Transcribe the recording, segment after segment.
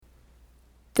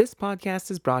This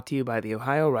podcast is brought to you by the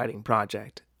Ohio Writing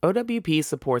Project. OWP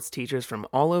supports teachers from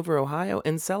all over Ohio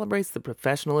and celebrates the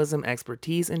professionalism,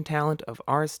 expertise, and talent of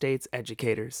our state's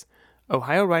educators.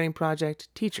 Ohio Writing Project,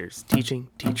 teachers teaching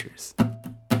teachers.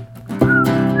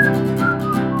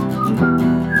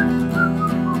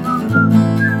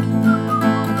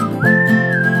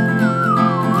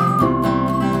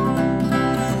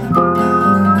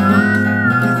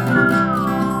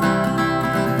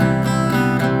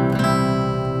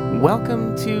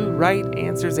 Welcome to Right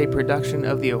Answers, a production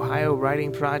of the Ohio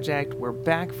Writing Project. We're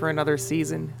back for another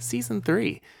season, Season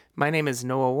 3. My name is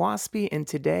Noah Waspy, and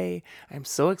today I'm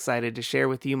so excited to share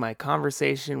with you my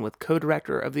conversation with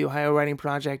co-director of the Ohio Writing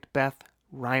Project, Beth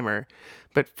Reimer.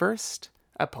 But first,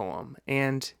 a poem,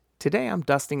 and today I'm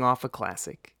dusting off a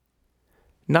classic.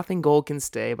 Nothing Gold Can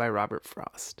Stay by Robert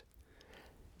Frost.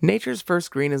 Nature's first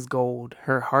green is gold,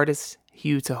 her hardest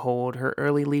hue to hold, her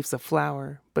early leaf's a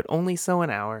flower, but only so an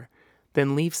hour.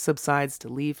 Then leaf subsides to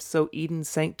leaf, so Eden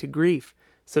sank to grief,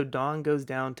 so dawn goes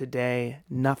down to day,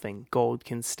 nothing gold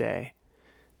can stay.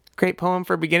 Great poem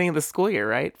for beginning of the school year,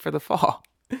 right? For the fall.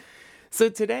 So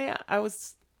today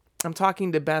I'm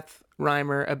talking to Beth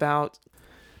Reimer about,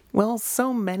 well,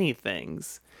 so many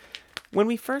things. When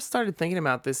we first started thinking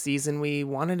about this season, we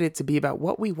wanted it to be about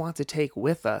what we want to take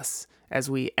with us as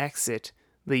we exit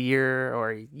the year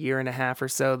or year and a half or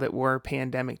so that we're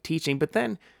pandemic teaching. But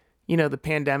then, the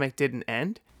pandemic didn't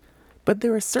end. But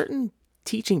there were certain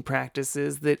teaching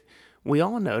practices that we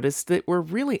all noticed that were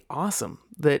really awesome,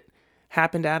 that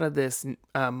happened out of this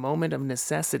moment of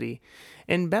necessity.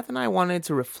 And Beth and I wanted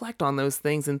to reflect on those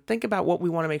things and think about what we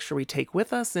want to make sure we take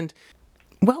with us. And,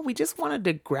 well, we just wanted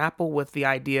to grapple with the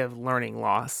idea of learning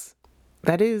loss.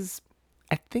 That is,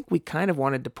 I think we kind of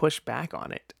wanted to push back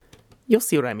on it. You'll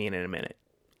see what I mean in a minute.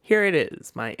 Here it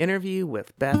is, my interview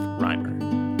with Beth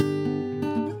Reimer.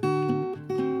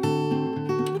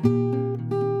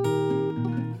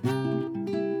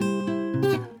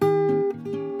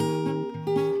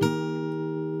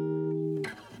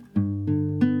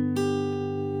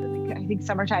 I think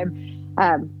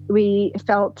summertime, we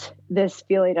felt this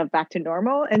feeling of back to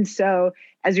normal. And so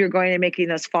as we were going and making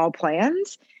those fall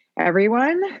plans,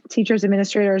 everyone, teachers,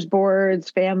 administrators, boards,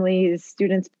 families,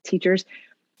 students, teachers,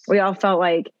 we all felt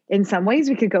like in some ways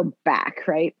we could go back,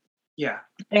 right? Yeah.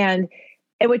 And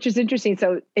which is interesting.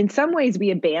 So in some ways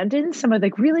we abandoned some of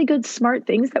the really good, smart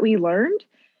things that we learned,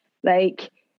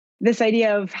 like this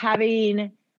idea of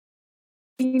having,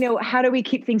 how do we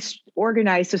keep things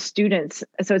organized so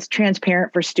it's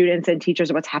transparent for students and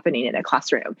teachers what's happening in a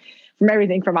classroom, from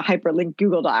everything from a hyperlinked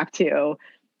Google Doc to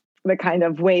the kind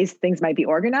of ways things might be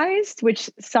organized, which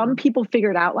some people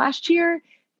figured out last year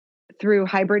through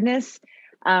hybridness.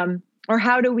 Or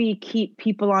how do we keep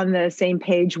people on the same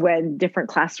page when different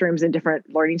classrooms and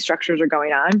different learning structures are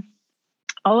going on?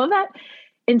 All of that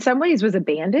in some ways was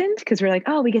abandoned because we're like,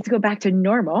 oh, we get to go back to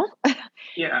normal.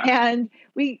 Yeah. And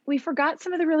we forgot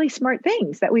some of the really smart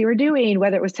things that we were doing,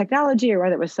 whether it was technology or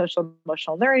whether it was social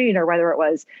emotional learning or whether it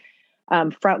was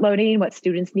front loading what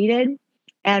students needed.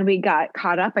 And we got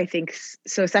caught up, I think.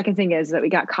 So second thing is that we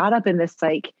got caught up in this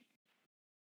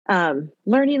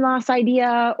learning loss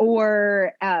idea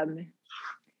or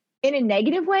in a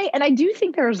negative way. And I do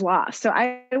think there's loss. So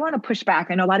I want to push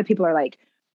back. I know a lot of people are like,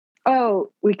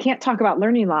 oh, we can't talk about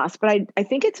learning loss, but I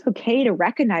think it's okay to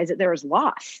recognize that there was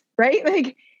loss, right?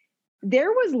 Like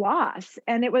there was loss,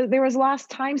 and there was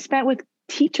lost time spent with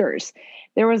teachers.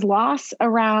 There was loss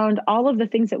around all of the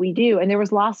things that we do. And there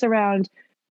was loss around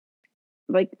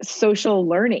like social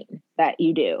learning that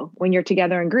you do when you're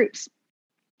together in groups.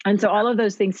 And so all of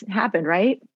those things happened,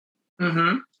 right?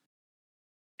 Mm-hmm.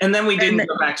 And then we didn't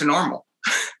go back to normal.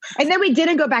 And then we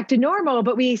didn't go back to normal,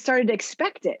 but we started to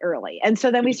expect it early. And so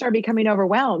then we started becoming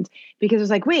overwhelmed because it was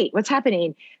like, wait, what's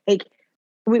happening? Like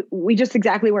we just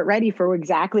exactly weren't ready for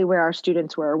exactly where our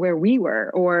students were, where we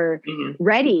were, or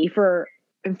ready for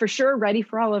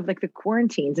all of like the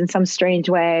quarantines in some strange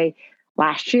way.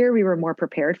 Last year, we were more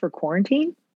prepared for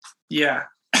quarantine. Yeah.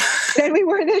 Than we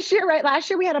were this year, right? Last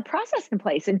year, we had a process in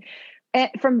place. And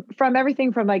from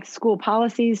everything from like school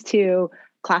policies to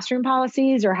classroom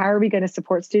policies, or how are we going to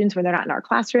support students when they're not in our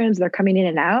classrooms, they're coming in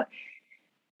and out.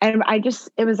 And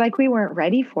it was like we weren't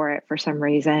ready for it for some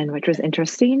reason, which was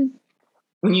interesting.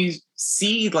 When you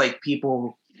see like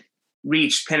people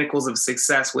reach pinnacles of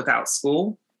success without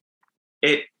school,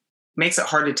 it makes it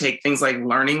hard to take things like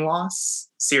learning loss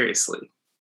seriously.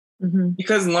 Mm-hmm.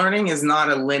 Because learning is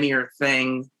not a linear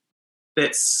thing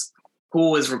that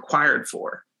school is required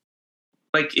for.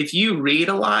 Like if you read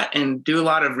a lot and do a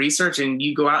lot of research and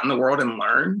you go out in the world and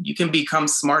learn, you can become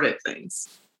smart at things.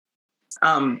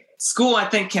 School, I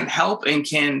think, can help and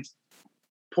can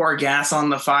pour gas on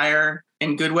the fire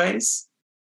in good ways.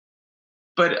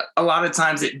 But a lot of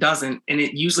times it doesn't. And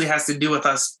it usually has to do with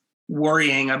us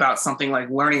worrying about something like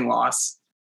learning loss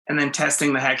and then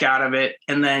testing the heck out of it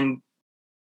and then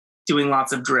doing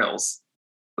lots of drills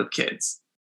with kids.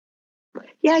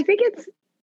 Yeah, I think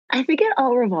it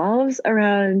all revolves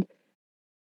around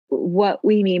what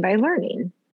we mean by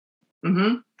learning.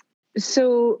 Mm-hmm.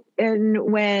 So, and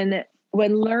when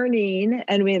learning,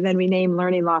 and then we name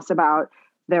learning loss about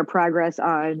their progress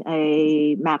on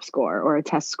a MAP score or a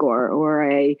test score or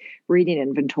a reading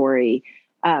inventory,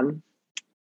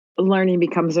 learning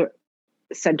becomes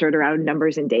centered around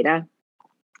numbers and data.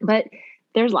 But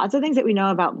there's lots of things that we know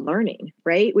about learning,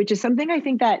 right? Which is something I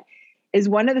think that is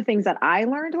one of the things that I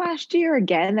learned last year,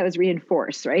 again, that was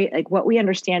reinforced, right? Like what we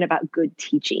understand about good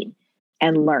teaching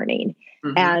and learning,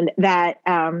 and that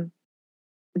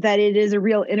it is a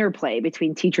real interplay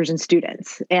between teachers and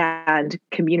students and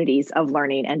communities of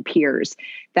learning and peers,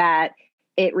 that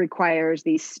it requires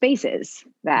these spaces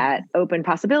that open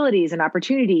possibilities and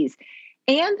opportunities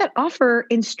and that offer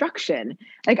instruction.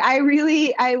 Like I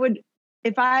would,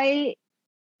 if I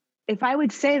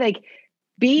would say like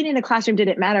being in a classroom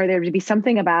didn't matter, there would be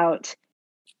something about,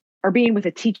 or being with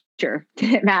a teacher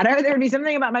didn't matter. There would be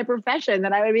something about my profession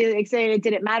that I would be like saying it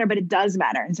didn't matter, but it does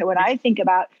matter. And so when I think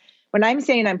about, when I'm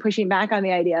saying I'm pushing back on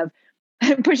the idea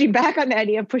of pushing back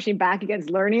against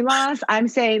learning loss, I'm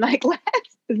saying like,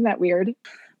 isn't that weird?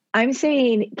 I'm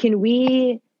saying, can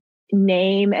we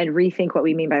name and rethink what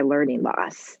we mean by learning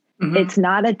loss? Mm-hmm. It's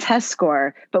not a test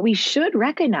score, but we should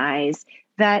recognize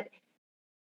that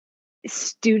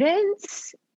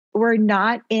students were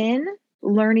not in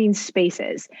learning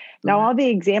spaces. Now, all the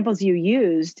examples you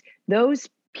used, those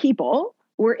people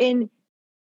were in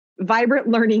vibrant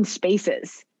learning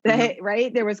spaces.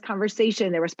 Right? There was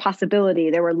conversation, there was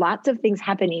possibility, there were lots of things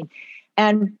happening.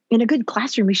 And in a good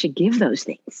classroom, we should give those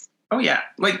things. Oh, yeah.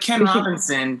 Like Ken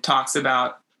Robinson talks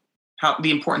about how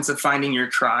the importance of finding your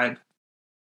tribe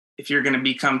if you're going to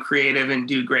become creative and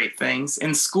do great things.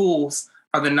 And schools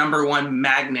are the number one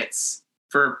magnets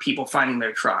for people finding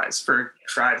their tribes, for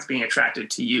tribes being attracted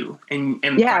to you. And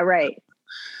yeah, right.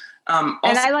 Also,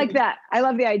 and I like that. I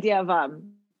love the idea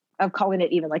of calling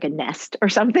it even like a nest or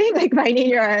something, like finding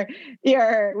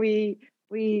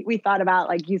we thought about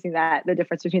like using that, the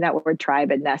difference between that word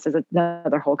tribe and nest is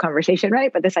another whole conversation,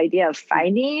 right? But this idea of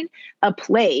finding a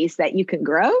place that you can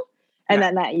grow and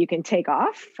then that you can take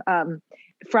off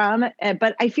from.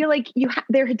 But I feel like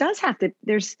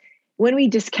there's when we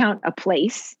discount a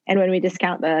place and when we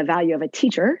discount the value of a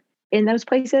teacher in those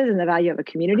places and the value of a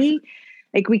community,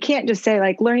 like we can't just say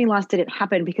like learning loss didn't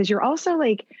happen, because you're also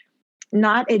like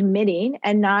not admitting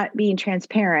and not being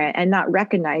transparent and not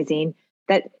recognizing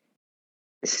that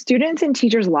students and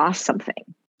teachers lost something.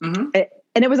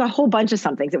 And it was a whole bunch of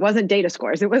somethings. It wasn't data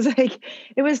scores. It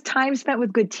was time spent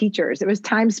with good teachers. It was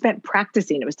time spent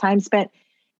practicing. It was time spent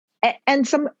and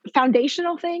some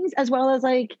foundational things, as well as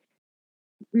like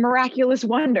miraculous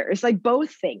wonders, like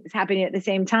both things happening at the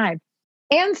same time,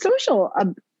 and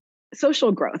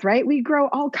social growth, right? We grow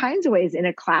all kinds of ways in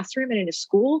a classroom and in a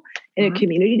school, in a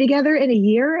community together in a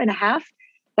year and a half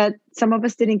that some of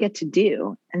us didn't get to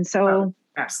do. And so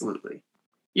absolutely.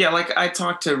 Yeah. Like I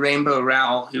talked to Rainbow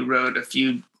Rowell, who wrote a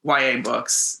few YA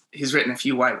books. He's written a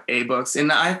few YA books,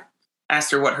 and I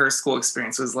asked her what her school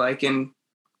experience was like. And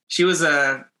she was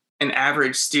an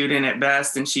average student at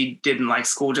best, and she didn't like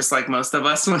school just like most of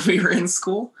us when we were in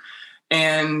school.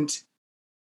 And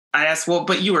I asked, well,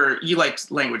 but you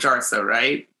liked language arts though,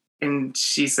 right? And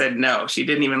she said no, she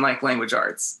didn't even like language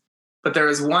arts. But there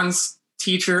was one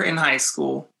teacher in high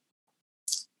school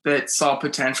that saw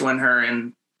potential in her.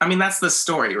 And I mean, that's the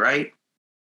story, right?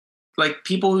 Like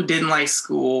people who didn't like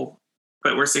school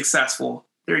but were successful,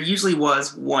 there usually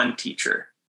was one teacher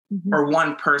or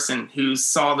one person who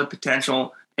saw the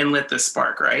potential and lit the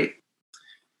spark, right?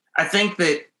 I think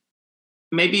that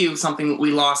maybe it was something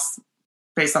we lost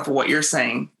based off of what you're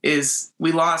saying, is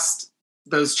we lost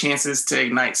those chances to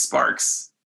ignite sparks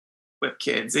with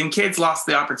kids, and kids lost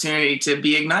the opportunity to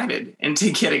be ignited and to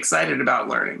get excited about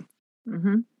learning.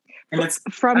 And it's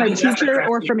from a teacher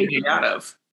or from each other.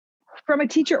 From a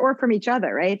teacher or from each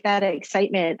other, right? That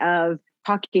excitement of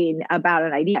talking about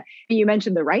an idea. You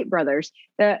mentioned the Wright brothers,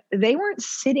 they weren't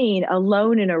sitting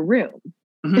alone in a room,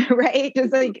 right?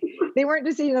 Just like they weren't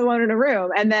just sitting alone in a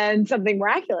room and then something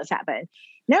miraculous happened.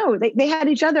 No, they had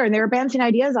each other and they were bouncing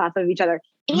ideas off of each other.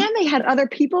 And they had other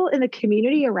people in the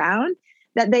community around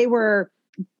that they were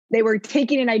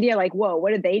taking an idea like, whoa,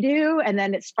 what did they do? And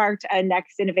then it sparked a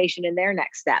next innovation in their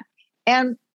next step.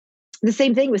 And the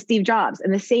same thing with Steve Jobs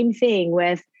and the same thing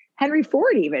with Henry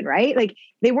Ford even, right? Like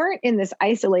they weren't in this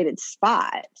isolated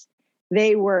spot.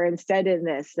 They were instead in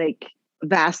this like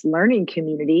vast learning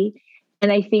community.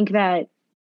 And I think that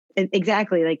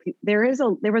exactly like there was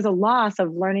a loss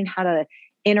of learning how to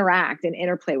interact and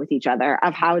interplay with each other,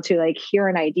 of how to like hear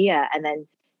an idea and then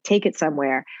take it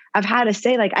somewhere, of how to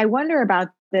say like, I wonder about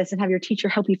this, and have your teacher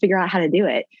help you figure out how to do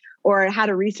it, or how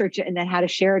to research it and then how to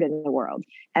share it in the world.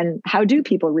 And how do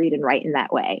people read and write in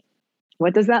that way?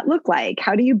 What does that look like?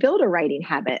 How do you build a writing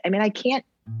habit? I mean, I can't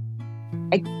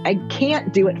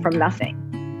do it from nothing.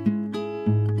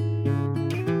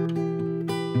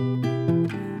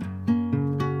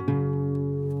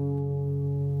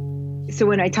 So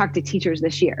when I talk to teachers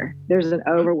this year, there's an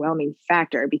overwhelming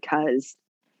factor because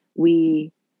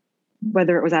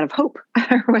whether it was out of hope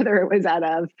or whether it was out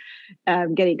of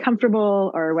getting comfortable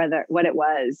or what it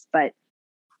was, but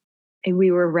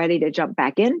we were ready to jump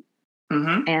back in.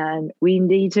 Mm-hmm. And we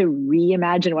need to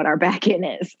reimagine what our back in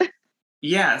is.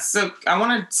 Yeah. So I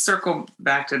want to circle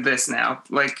back to this now.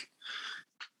 Like,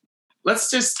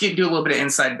 let's just do a little bit of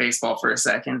inside baseball for a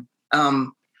second.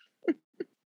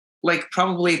 Like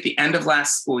probably at the end of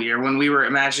last school year, when we were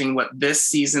imagining what this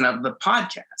season of the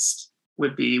podcast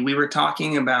would be, we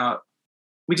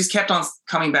just kept on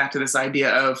coming back to this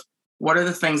idea of what are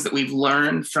the things that we've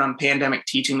learned from pandemic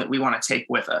teaching that we want to take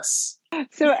with us?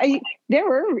 So there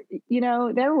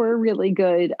were really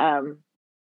good,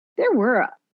 there were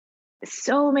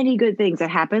so many good things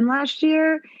that happened last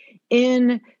year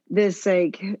in this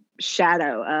like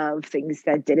shadow of things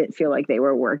that didn't feel like they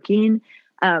were working.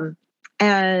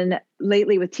 And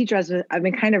lately with teachers, I've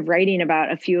been kind of writing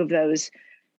about a few of those,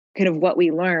 kind of what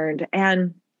we learned.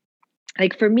 And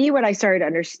like for me, what I started to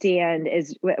understand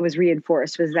is what was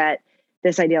reinforced was that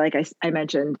this idea, like I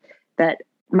mentioned, that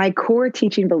my core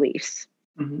teaching beliefs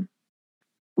mm-hmm.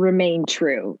 remain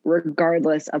true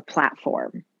regardless of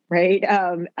platform, right?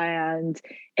 And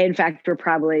in fact, we're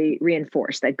probably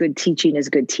reinforced that good teaching is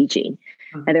good teaching.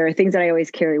 Mm-hmm. And there are things that I always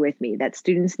carry with me, that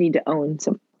students need to own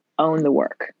the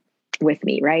work with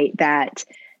me, right? That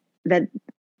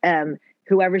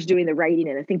whoever's doing the writing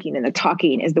and the thinking and the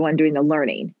talking is the one doing the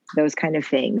learning, those kind of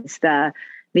things. The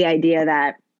idea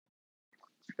that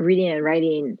reading and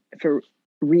writing for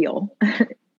real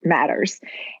matters.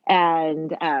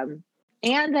 And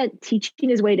that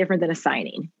teaching is way different than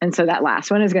assigning. And so that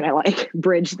last one is going to like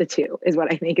bridge the two, is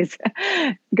what I think is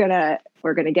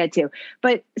we're going to get to.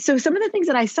 But so some of the things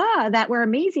that I saw that were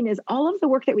amazing is all of the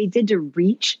work that we did to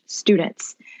reach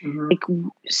students. Mm-hmm. Like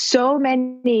so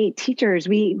many teachers,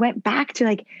 we went back to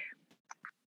like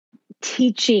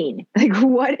teaching, like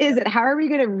what is it? How are we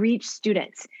going to reach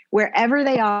students wherever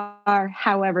they are,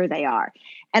 however they are?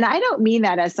 And I don't mean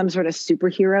that as some sort of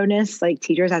superhero-ness, like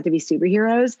teachers have to be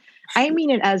superheroes. I mean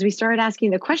it as we started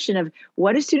asking the question of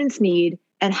what do students need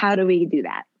and how do we do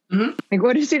that? Mm-hmm. Like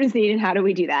what do students need and how do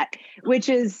we do that? Which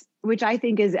I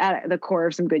think is at the core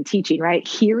of some good teaching, right?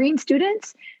 Hearing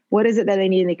students, what is it that they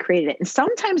need, and they created it. And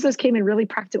sometimes those came in really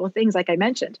practical things, like I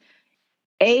mentioned.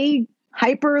 A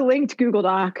hyperlinked Google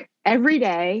Doc every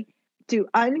day to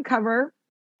uncover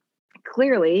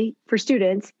clearly for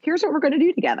students, here's what we're going to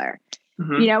do together.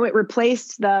 Mm-hmm. You know, it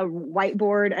replaced the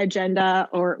whiteboard agenda,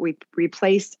 or we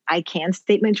replaced I can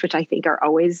statements, which I think are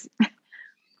always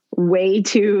way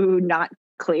too not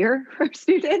clear for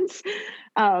students.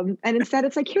 And instead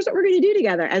it's like, here's what we're going to do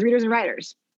together as readers and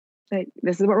writers. Like,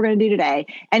 this is what we're going to do today.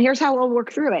 And here's how we'll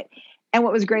work through it. And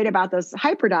what was great about those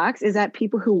hyperdocs is that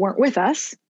people who weren't with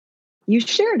us, you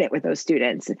shared it with those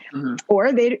students, mm-hmm.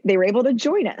 or they were able to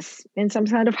join us in some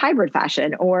kind of hybrid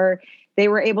fashion, or they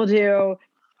were able to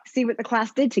see what the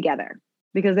class did together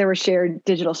because there were shared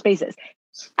digital spaces.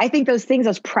 I think those things,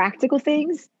 those practical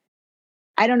things,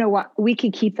 I don't know what, we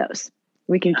can keep those.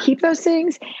 We can keep those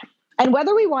things. And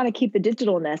whether we want to keep the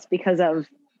digitalness because of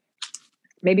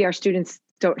maybe our students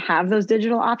don't have those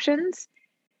digital options,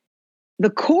 the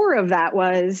core of that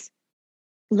was,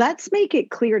 let's make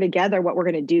it clear together what we're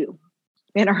going to do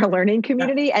in our learning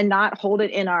community and not hold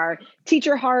it in our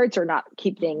teacher hearts, or not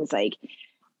keep things like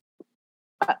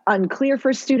unclear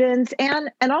for students,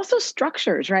 and also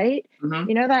structures, right? Mm-hmm.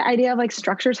 You know, that idea of like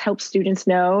structures help students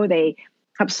know, they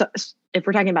help, if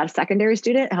we're talking about a secondary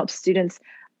student, it helps students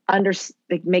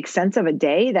make sense of a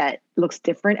day that looks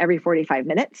different every 45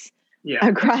 minutes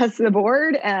across the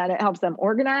board, and it helps them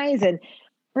organize, and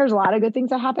there's a lot of good things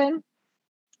that happen.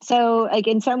 So like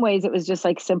in some ways it was just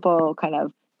like simple kind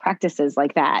of practices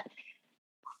like that.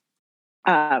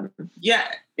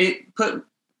 It put,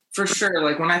 for sure,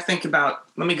 like when I think about,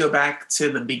 let me go back to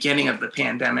the beginning of the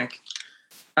pandemic.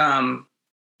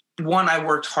 one, I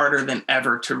worked harder than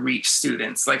ever to reach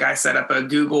students. Like I set up a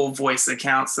Google Voice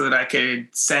account so that I could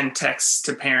send texts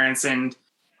to parents, and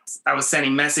I was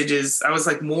sending messages. I was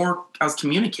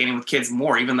communicating with kids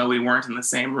more, even though we weren't in the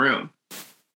same room.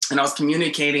 And I was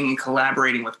communicating and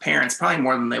collaborating with parents, probably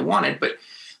more than they wanted. But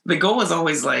the goal was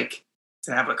always like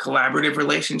to have a collaborative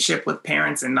relationship with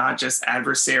parents and not just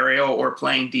adversarial or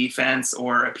playing defense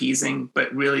or appeasing,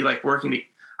 but really like working.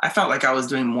 I felt like I was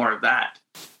doing more of that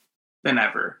than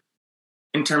ever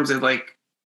in terms of like,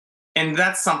 and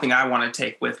that's something I want to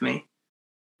take with me.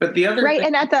 But the other thing,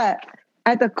 and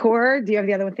at the core, do you have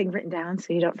the other thing written down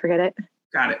so you don't forget it?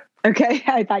 Got it. Okay.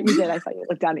 I thought you did. I thought you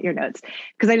looked down at your notes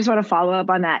because I just want to follow up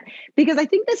on that, because I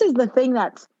think this is the thing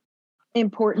that's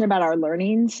important about our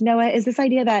learnings, Noah, is this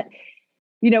idea that,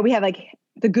 we have like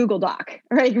the Google Doc,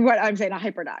 right? What I'm saying, a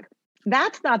HyperDoc.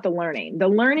 That's not the learning. The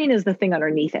learning is the thing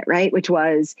underneath it, right?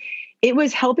 It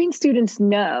was helping students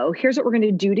know, here's what we're going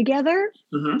to do together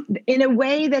in a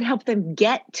way that helped them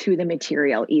get to the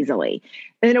material easily,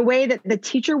 in a way that the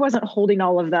teacher wasn't holding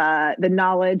all of the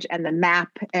knowledge and the map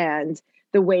and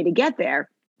the way to get there.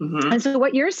 And so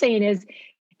what you're saying is,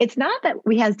 it's not that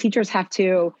we as teachers have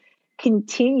to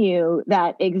continue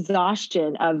that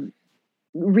exhaustion of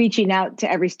reaching out to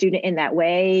every student in that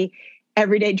way,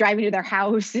 every day driving to their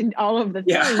house and all of the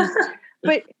things.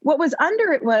 But what was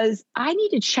under it was, I need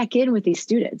to check in with these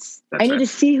students. I need to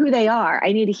see who they are.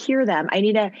 I need to hear them. I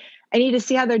need to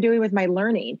see how they're doing with my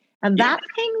learning. And that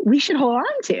thing we should hold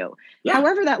on to,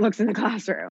 however that looks in the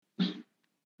classroom.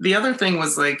 The other thing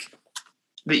was like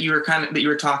that you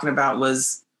were talking about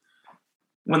was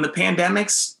when the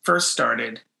pandemics first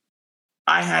started,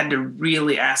 I had to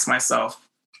really ask myself,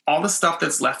 all the stuff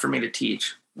that's left for me to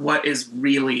teach, what is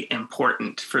really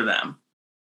important for them?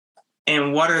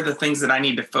 And what are the things that I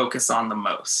need to focus on the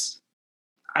most?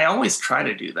 I always try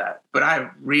to do that, but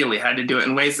I really had to do it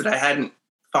in ways that I hadn't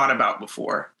thought about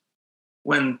before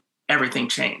when everything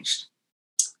changed.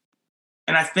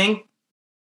 And I think,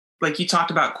 like you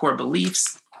talked about core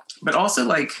beliefs, but also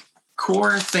like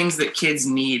core things that kids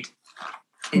need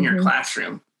in your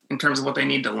classroom in terms of what they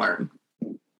need to learn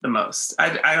the most.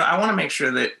 I want to make sure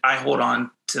that I hold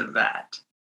on to that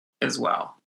as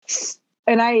well.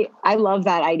 And I love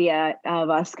that idea of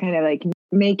us kind of like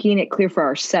making it clear for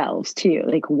ourselves too.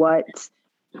 Like what's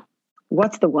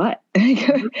the what?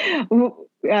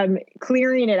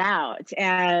 Clearing it out,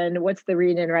 and what's the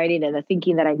reading and writing and the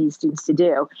thinking that I need students to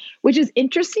do, which is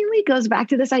interestingly goes back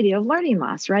to this idea of learning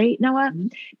loss, right, Noah?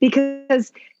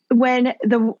 Because when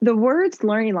the words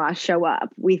learning loss show up,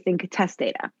 we think test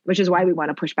data, which is why we want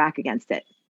to push back against it.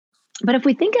 But if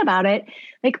we think about it,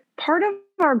 like part of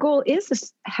our goal is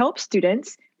to help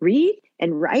students read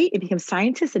and write and become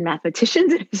scientists and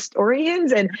mathematicians and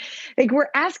historians. And like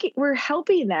we're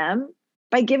helping them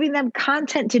by giving them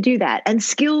content to do that and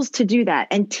skills to do that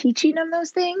and teaching them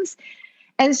those things.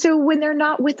 And so when they're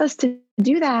not with us to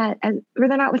do that, and or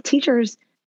they're not with teachers,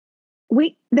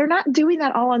 they're not doing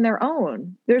that all on their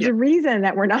own. There's a reason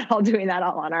that we're not all doing that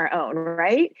all on our own,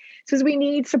 right? It's because we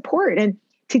need support, and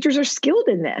teachers are skilled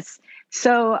in this.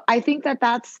 So I think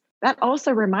that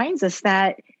also reminds us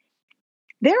that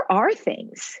there are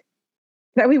things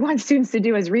that we want students to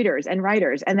do as readers and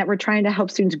writers, and that we're trying to help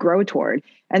students grow toward.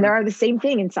 And there are the same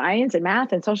thing in science and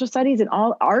math and social studies and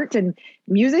all art and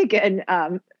music and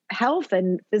health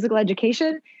and physical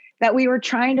education, that we were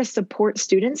trying to support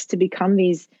students to become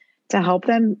to help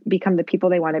them become the people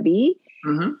they want to be.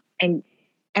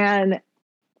 And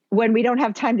when we don't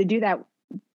have time to do that,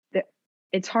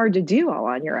 it's hard to do all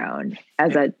on your own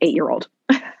as an 8-year-old.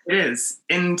 It is.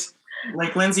 And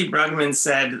like Lindsey Brugman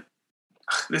said,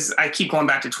 I keep going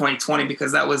back to 2020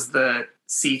 because that was the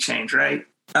sea change, right?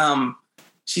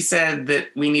 She said that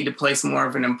we need to place more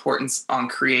of an importance on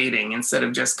creating instead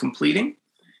of just completing.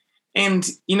 And,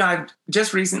 I've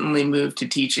just recently moved to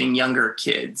teaching younger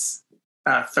kids,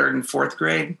 3rd and 4th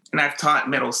grade. And I've taught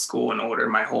middle school and older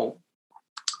my whole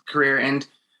career. And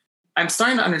I'm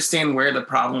starting to understand where the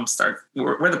problem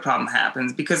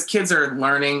happens, because kids are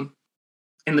learning.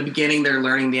 In the beginning, they're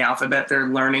learning the alphabet. They're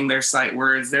learning their sight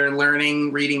words. They're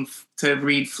learning to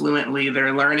read fluently.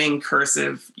 They're learning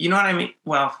cursive. You know what I mean?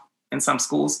 Well, in some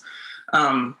schools,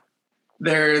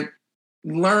 they're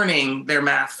learning their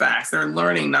math facts. They're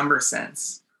learning number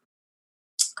sense.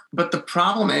 But the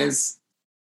problem is,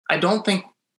 I don't think,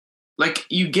 like,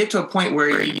 you get to a point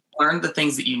where you learn the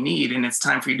things that you need and it's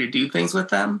time for you to do things with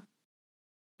them.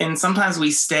 And sometimes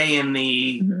we stay in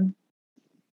the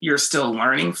you're still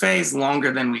learning phase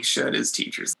longer than we should as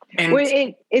teachers. And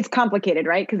it's complicated,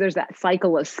 right? Because there's that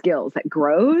cycle of skills that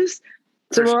grows.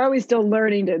 So we're always still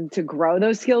learning to grow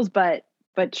those skills, but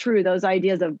but true. Those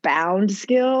ideas of bound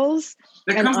skills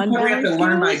There and comes a point where you have to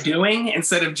unbound learn by skills. doing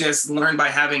instead of just learn by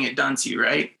having it done to you,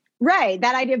 right? Right.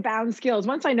 That idea of bound skills.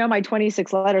 Once I know my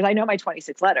 26 letters, I know my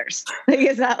 26 letters. Like,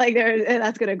 it's not like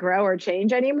that's going to grow or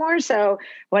change anymore. So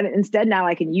when instead now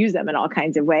I can use them in all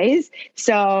kinds of ways.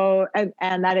 So,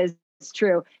 and that is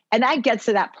true. And that gets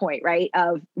to that point, right?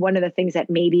 Of one of the things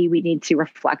that maybe we need to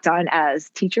reflect on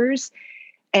as teachers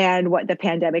and what the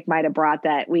pandemic might have brought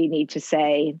that we need to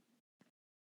say,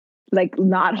 like,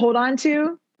 not hold on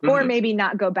to, or maybe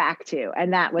not go back to.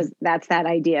 And that's that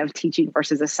idea of teaching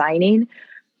versus assigning.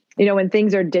 You know, when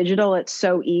things are digital, it's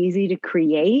so easy to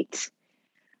create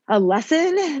a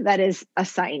lesson that is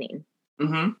assigning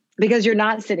because you're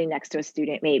not sitting next to a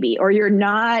student maybe, or you're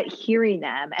not hearing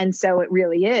them. And so it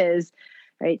really is,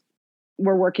 right?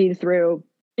 We're working through,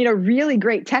 you know, really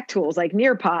great tech tools like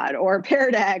Nearpod or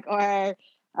Pear Deck or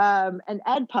an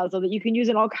Edpuzzle that you can use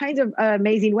in all kinds of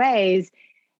amazing ways.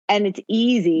 And it's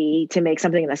easy to make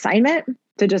something an assignment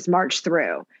to just march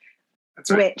through,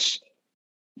 That's right. which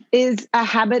is a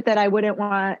habit that I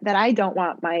don't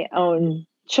want my own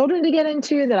children to get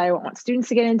into, that I don't want students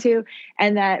to get into,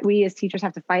 and that we as teachers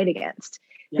have to fight against,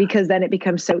 because then it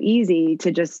becomes so easy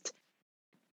to just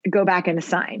go back and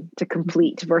assign, to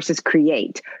complete versus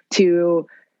create,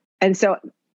 and so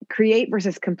create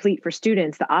versus complete for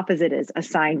students, the opposite is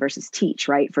assign versus teach,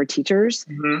 right? For teachers,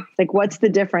 like, what's the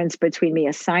difference between me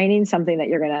assigning something that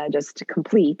you're going to just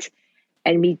complete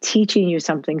and me teaching you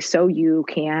something so you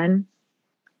can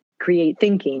create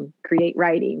thinking, create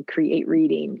writing, create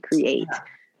reading, create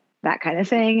that kind of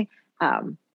thing.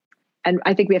 And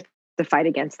I think we have to fight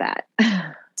against that.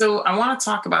 So I want to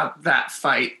talk about that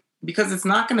fight, because it's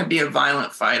not going to be a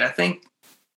violent fight.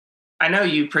 I know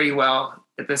you pretty well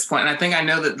at this point, and I think I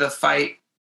know that the fight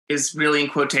is really in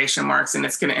quotation marks, and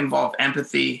it's going to involve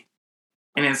empathy,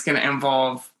 and it's going to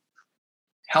involve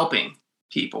helping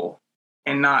people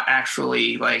and not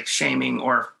actually like shaming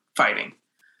or fighting.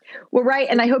 Well, right.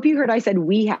 And I hope you heard I said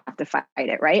we have to fight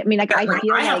it, right? I mean, like, I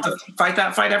feel I have to fight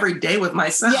that fight every day with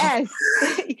myself. Yes.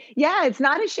 Yeah, it's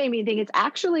not a shaming thing. It's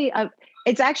actually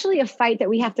a fight that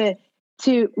we have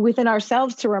to within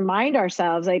ourselves, to remind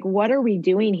ourselves, like, what are we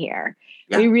doing here?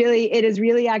 Yeah. It is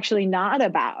really actually not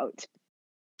about,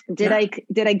 did I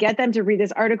get them to read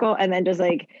this article and then just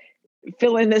like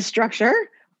fill in this structure?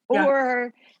 Yeah.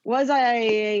 Or was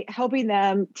I helping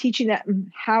them, teaching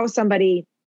them how somebody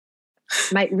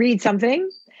might read something,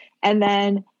 and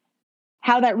then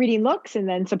how that reading looks, and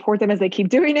then support them as they keep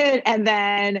doing it. And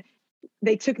then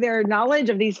they took their knowledge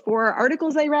of these 4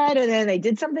 articles they read, and then they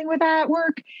did something with that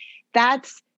work.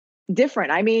 That's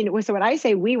different. I mean, so when I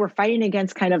say we were fighting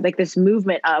against kind of like this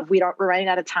movement of we're running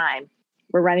out of time.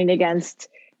 We're running against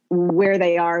where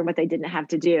they are and what they didn't have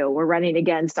to do. We're running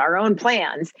against our own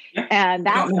plans. Yeah. And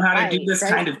that's, I don't know how to do this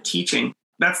kind of teaching.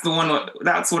 That's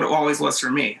what it always was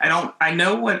for me. I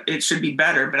know what it should be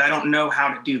better, but I don't know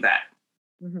how to do that.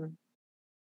 Mm-hmm.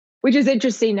 Which is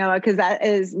interesting, Noah,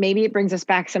 because maybe it brings us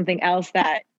back something else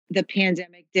that the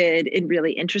pandemic did in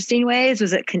really interesting ways,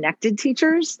 was it connected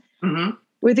teachers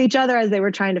with each other as they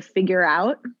were trying to figure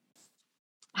out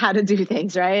how to do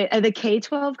things, right? And the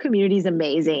K-12 community is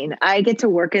amazing. I get to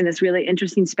work in this really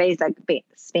interesting space that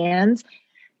spans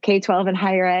K-12 and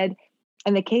higher ed.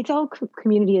 And the K-12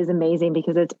 community is amazing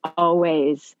because it's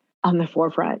always on the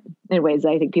forefront in ways that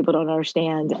I think people don't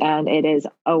understand. And it is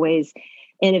always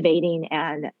innovating.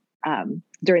 And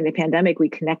during the pandemic, we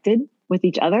connected with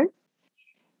each other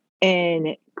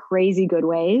in crazy good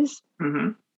ways.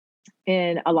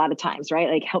 In a lot of times, right?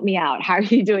 Like, help me out. How are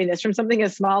you doing this? From something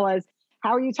as small as,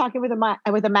 how are you talking with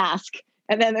a mask?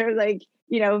 And then there's like,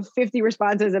 50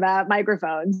 responses about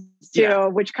microphones to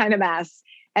which kind of masks.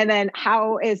 And then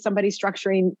how is somebody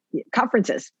structuring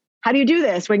conferences? How do you do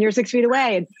this when you're 6 feet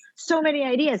away? And so many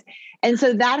ideas. And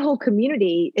so that whole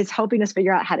community is helping us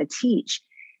figure out how to teach.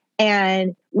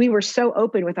 And we were so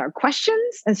open with our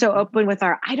questions and so open with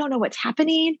our, I don't know what's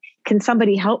happening. Can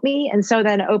somebody help me? And so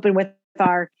then open with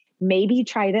our, maybe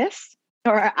try this,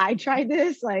 or I tried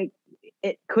this, like,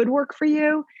 it could work for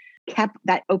you. Kept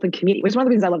that open community. It was one of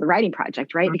the reasons I love the writing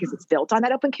project, right? Because it's built on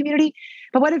that open community.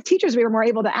 But what if teachers, we were more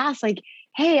able to ask, like,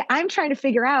 hey, I'm trying to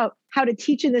figure out how to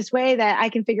teach in this way that I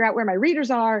can figure out where my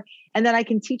readers are, and then I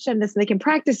can teach them this and they can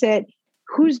practice it.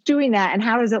 Who's doing that? And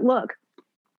how does it look?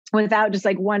 Without just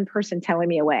like one person telling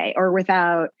me away, or with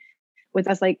us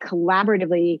like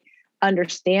collaboratively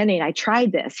understanding, I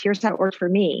tried this. Here's how it worked for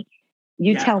me.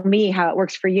 You tell me how it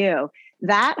works for you.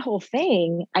 That whole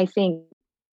thing, I think,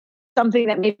 something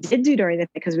that we did do during this,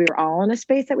 because we were all in a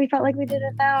space that we felt like we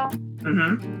didn't know.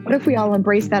 What if we all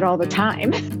embrace that all the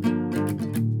time?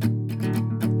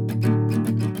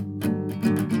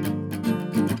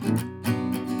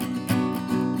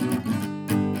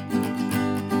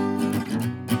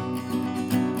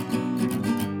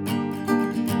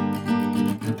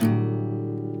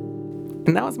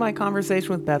 And that was my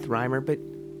conversation with Beth Reimer, but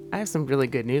I have some really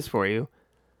good news for you.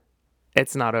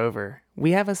 It's not over.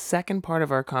 We have a second part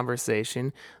of our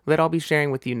conversation that I'll be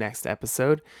sharing with you next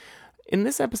episode. In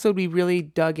this episode, we really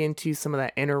dug into some of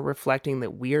that inner reflecting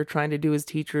that we are trying to do as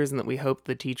teachers and that we hope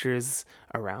the teachers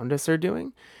around us are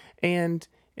doing. And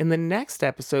in the next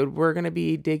episode, we're going to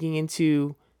be digging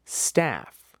into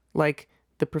staff, like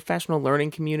the professional learning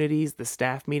communities, the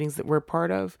staff meetings that we're part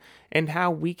of, and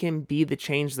how we can be the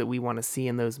change that we want to see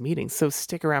in those meetings. So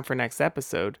stick around for next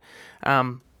episode.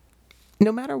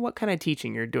 No matter what kind of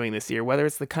teaching you're doing this year, whether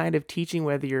it's the kind of teaching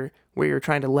where you're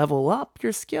trying to level up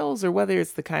your skills, or whether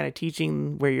it's the kind of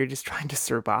teaching where you're just trying to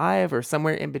survive, or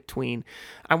somewhere in between,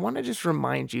 I want to just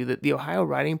remind you that the Ohio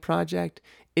Writing Project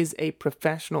is a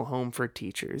professional home for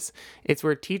teachers. It's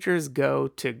where teachers go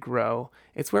to grow.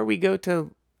 It's where we go to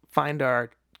find our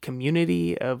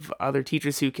community of other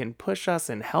teachers who can push us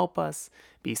and help us,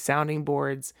 be sounding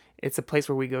boards. It's a place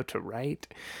where we go to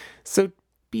write. So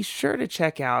be sure to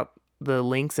check out the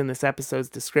links in this episode's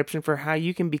description for how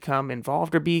you can become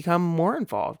involved or become more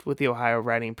involved with the Ohio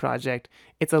Writing Project.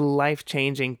 It's a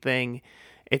life-changing thing.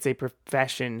 It's a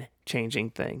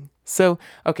profession-changing thing. So,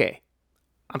 okay,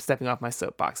 I'm stepping off my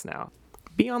soapbox now.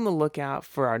 Be on the lookout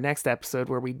for our next episode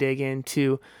where we dig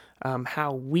into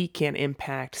how we can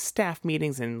impact staff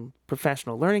meetings and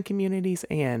professional learning communities.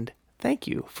 And thank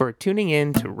you for tuning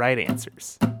in to Right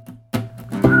Answers.